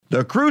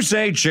The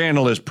Crusade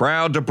channel is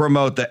proud to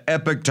promote the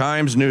Epoch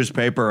Times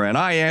newspaper, and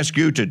I ask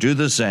you to do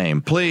the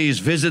same. Please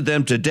visit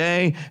them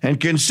today and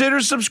consider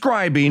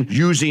subscribing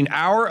using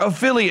our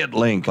affiliate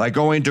link by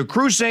going to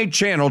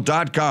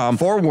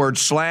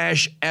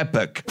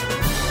crusadechannel.com/epoch.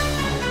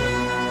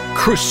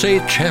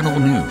 Crusade Channel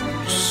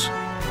News.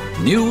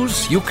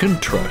 News you can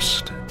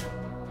trust.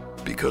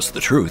 Because the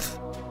truth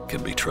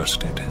can be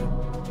trusted.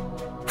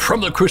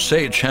 From the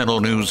Crusade Channel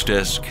News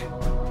Desk,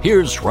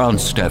 here's Ron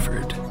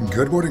Stafford.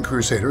 Good morning,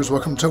 Crusaders.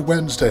 Welcome to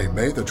Wednesday,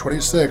 May the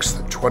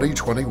 26th,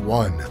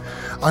 2021.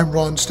 I'm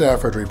Ron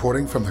Stafford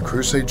reporting from the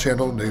Crusade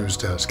Channel News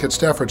Desk at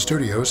Stafford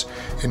Studios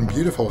in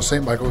beautiful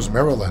St. Michael's,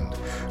 Maryland.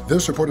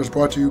 This report is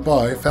brought to you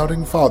by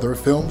Founding Father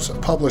Films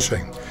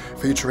Publishing,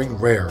 featuring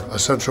rare,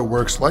 essential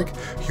works like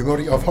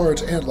Humility of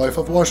Heart and Life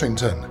of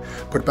Washington,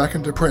 put back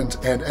into print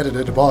and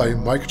edited by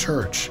Mike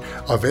Church.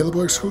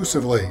 Available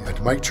exclusively at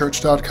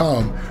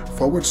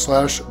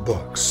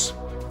mikechurch.com/books.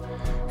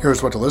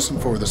 Here's what to listen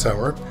for this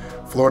hour.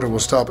 Florida will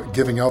stop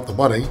giving out the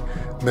money.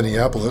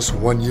 Minneapolis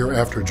 1 year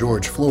after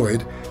George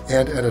Floyd,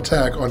 and an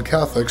attack on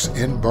Catholics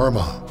in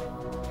Burma.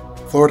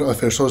 Florida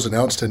officials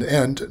announced an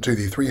end to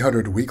the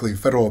 300 weekly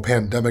federal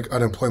pandemic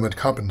unemployment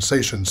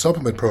compensation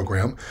supplement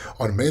program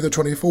on May the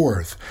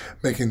 24th,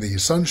 making the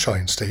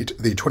Sunshine State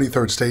the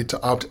 23rd state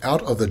to opt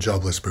out of the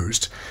jobless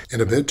boost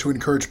in a bid to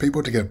encourage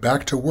people to get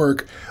back to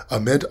work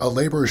amid a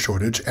labor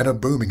shortage and a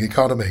booming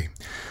economy.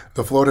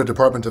 The Florida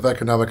Department of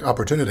Economic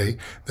Opportunity,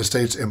 the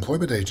state's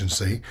employment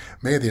agency,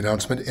 made the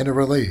announcement in a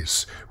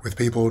release, with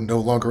people no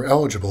longer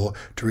eligible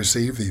to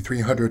receive the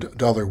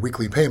 $300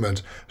 weekly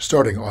payment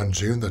starting on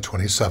June the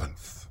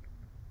 27th.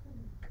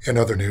 In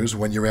other news,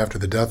 1 year after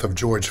the death of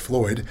George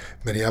Floyd,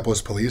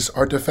 Minneapolis police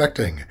are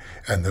defecting,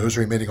 and those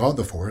remaining on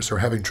the force are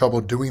having trouble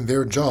doing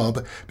their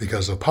job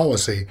because of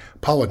policy,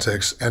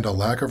 politics, and a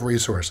lack of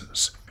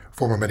resources.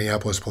 Former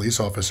Minneapolis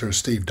police officer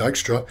Steve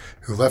Dykstra,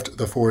 who left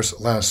the force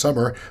last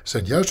summer,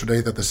 said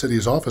yesterday that the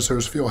city's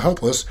officers feel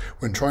helpless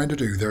when trying to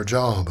do their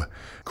job.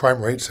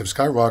 Crime rates have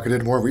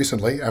skyrocketed more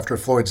recently after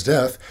Floyd's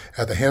death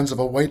at the hands of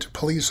a white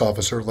police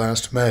officer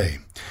last May.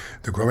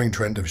 The growing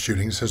trend of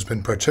shootings has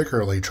been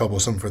particularly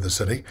troublesome for the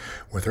city,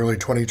 with early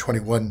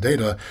 2021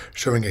 data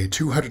showing a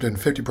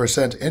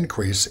 250%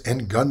 increase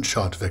in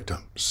gunshot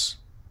victims.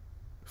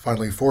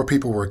 Finally, 4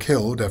 people were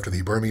killed after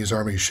the Burmese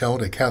army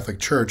shelled a Catholic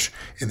church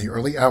in the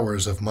early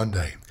hours of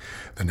Monday.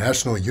 The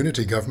National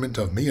Unity Government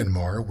of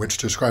Myanmar, which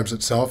describes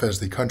itself as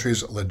the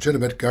country's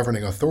legitimate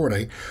governing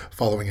authority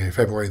following a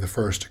February the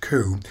 1st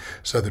coup,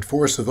 said that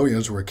 4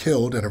 civilians were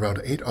killed and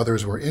around 8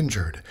 others were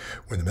injured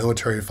when the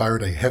military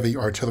fired a heavy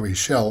artillery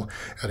shell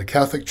at a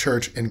Catholic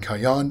church in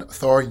Kayan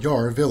Thar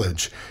Yar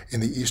village in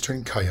the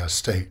eastern Kaya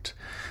state.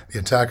 The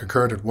attack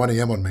occurred at 1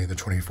 a.m. on May the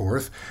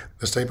 24th.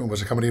 The statement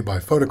was accompanied by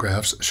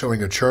photographs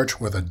showing a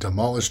church with a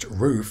demolished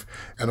roof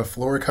and a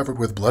floor covered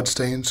with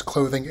bloodstains,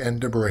 clothing,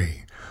 and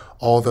debris.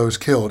 All those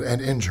killed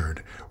and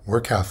injured were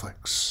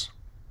Catholics.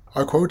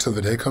 Our quote of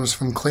the day comes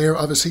from Claire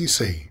of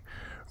Assisi.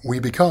 "We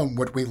become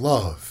what we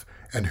love,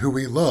 and who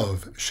we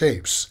love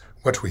shapes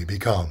what we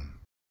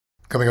become."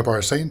 Coming up,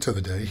 our saint of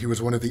the day, he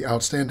was one of the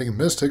outstanding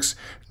mystics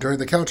during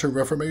the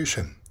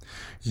Counter-Reformation.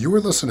 You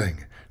are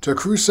listening to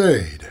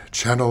Crusade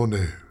Channel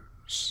News.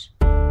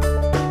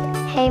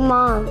 Hey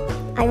Mom,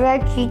 I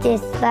wrote you this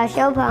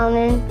special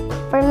poem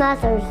for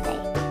Mother's Day.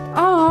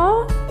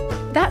 Aw,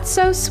 that's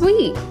so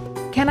sweet.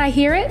 Can I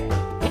hear it?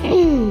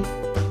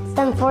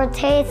 Some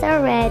fortes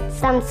are red,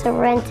 some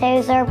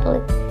sorrentos are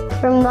blue.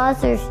 For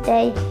Mother's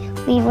Day,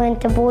 we went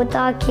to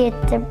Bulldog Kids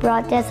that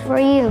brought this for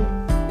you.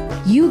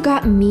 You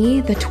got me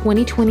the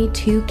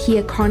 2022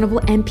 Kia Carnival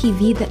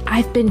MPV that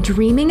I've been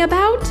dreaming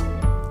about?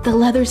 The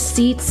leather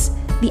seats,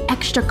 the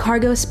extra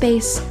cargo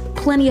space,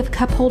 plenty of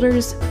cup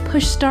holders,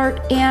 push start,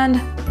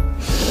 and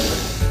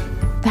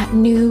that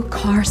new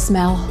car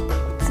smell.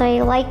 So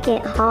you like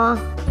it, huh?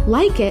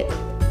 Like it?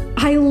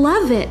 I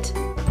love it.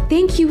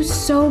 Thank you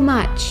so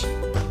much.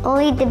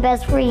 Only the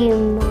best for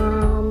you,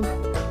 Mom.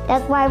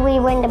 That's why we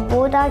went to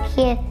Bulldog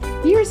Kids.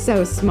 You're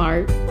so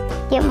smart.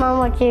 Get Mom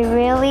what you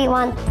really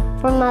want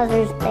for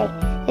Mother's Day.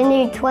 The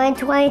new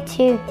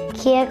 2022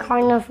 Kia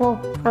Carnival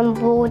from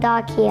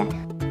Bulldog Kia.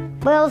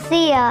 We'll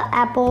see ya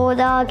at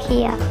Bulldog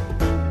Kia.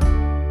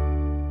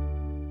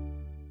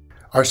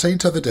 Our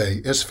saint of the day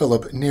is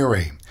Philip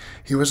Neri.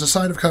 He was a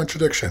sign of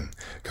contradiction,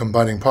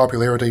 combining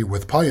popularity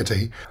with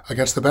piety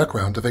against the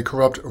background of a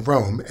corrupt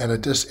Rome and a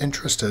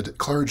disinterested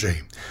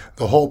clergy,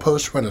 the whole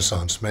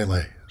post-Renaissance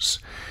malaise.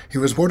 He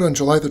was born on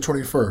July the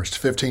 21st,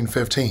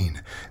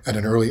 1515. At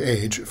an early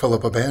age,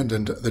 Philip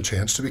abandoned the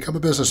chance to become a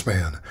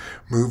businessman,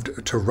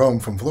 moved to Rome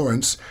from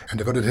Florence, and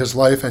devoted his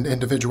life and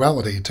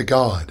individuality to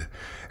God.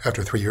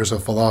 After 3 years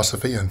of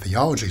philosophy and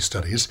theology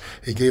studies,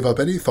 he gave up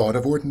any thought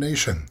of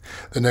ordination.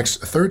 The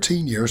next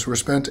 13 years were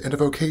spent in a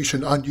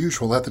vocation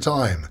unusual at the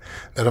time,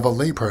 that of a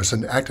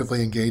layperson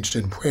actively engaged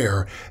in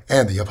prayer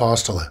and the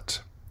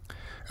apostolate.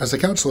 As the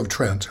Council of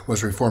Trent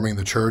was reforming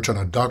the church on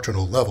a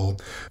doctrinal level,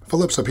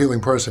 Philip's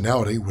appealing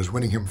personality was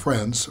winning him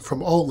friends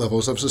from all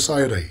levels of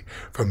society,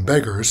 from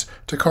beggars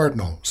to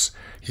cardinals.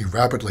 He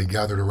rapidly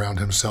gathered around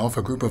himself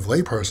a group of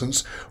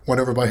laypersons won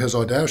over by his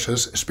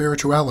audacious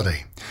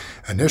spirituality.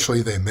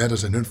 Initially, they met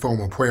as an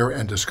informal prayer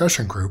and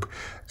discussion group,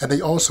 and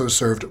they also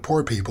served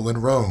poor people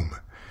in Rome.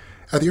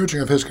 At the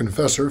urging of his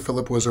confessor,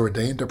 Philip was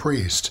ordained a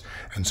priest,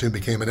 and soon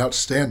became an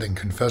outstanding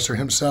confessor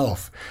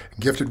himself,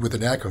 gifted with the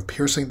knack of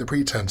piercing the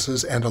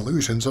pretenses and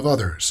illusions of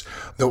others,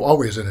 though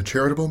always in a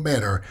charitable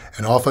manner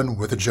and often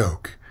with a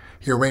joke.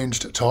 He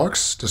arranged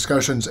talks,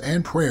 discussions,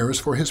 and prayers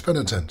for his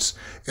penitents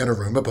in a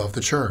room above the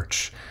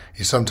church.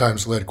 He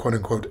sometimes led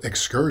quote-unquote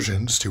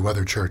excursions to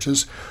other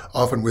churches,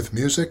 often with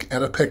music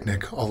and a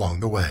picnic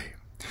along the way.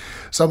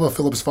 Some of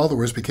Philip's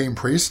followers became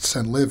priests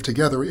and lived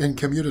together in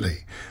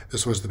community.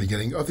 This was the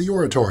beginning of the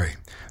Oratory,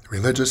 the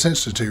religious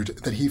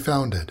institute that he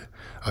founded.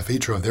 A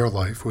feature of their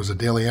life was a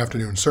daily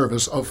afternoon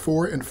service of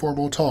 4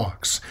 informal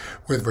talks,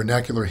 with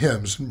vernacular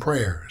hymns and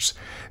prayers.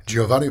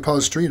 Giovanni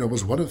Palestrina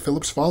was one of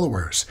Philip's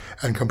followers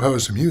and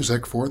composed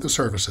music for the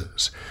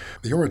services.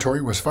 The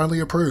Oratory was finally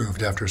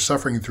approved after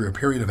suffering through a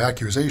period of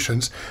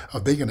accusations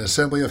of being an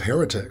assembly of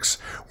heretics,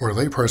 where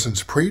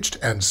laypersons preached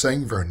and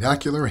sang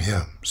vernacular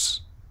hymns.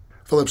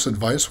 Philip's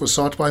advice was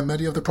sought by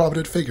many of the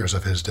prominent figures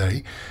of his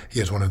day. He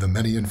is one of the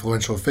many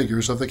influential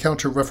figures of the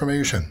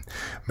Counter-Reformation,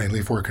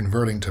 mainly for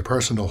converting to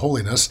personal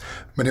holiness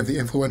many of the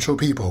influential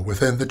people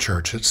within the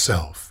church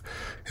itself.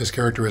 His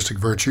characteristic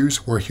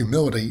virtues were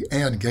humility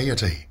and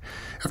gaiety.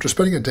 After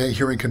spending a day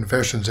hearing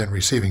confessions and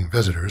receiving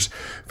visitors,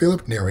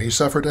 Philip Neri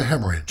suffered a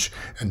hemorrhage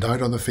and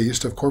died on the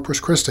feast of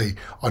Corpus Christi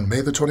on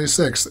May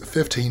 26,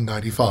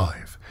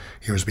 1595.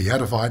 He was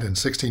beatified in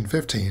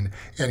 1615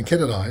 and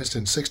canonized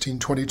in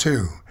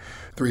 1622.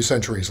 3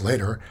 centuries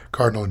later,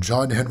 Cardinal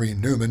John Henry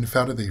Newman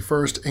founded the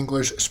first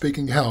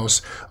English-speaking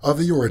house of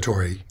the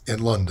Oratory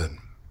in London.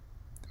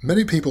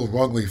 Many people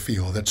wrongly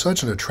feel that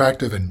such an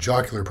attractive and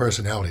jocular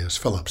personality as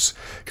Philip's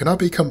cannot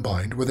be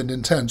combined with an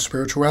intense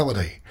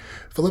spirituality.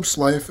 Philip's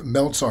life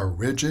melts our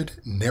rigid,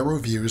 narrow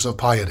views of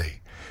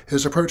piety.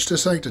 His approach to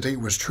sanctity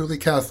was truly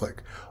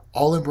Catholic,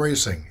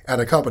 all-embracing,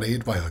 and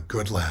accompanied by a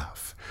good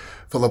laugh.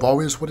 Philip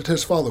always wanted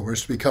his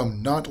followers to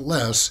become not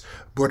less,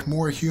 but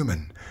more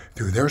human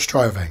through their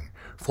striving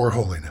for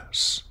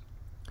holiness.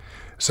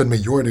 Send me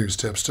your news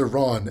tips to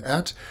Ron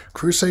at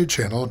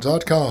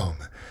CrusadeChannel.com.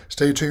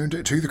 Stay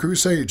tuned to the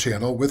Crusade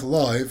Channel with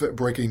live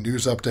breaking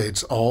news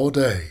updates all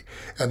day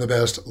and the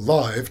best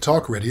live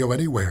talk radio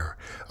anywhere.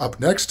 Up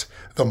next,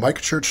 the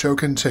Mike Church Show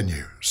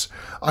continues.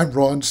 I'm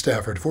Ron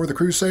Stafford for the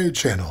Crusade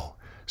Channel,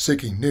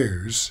 seeking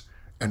news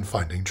and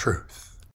finding truth.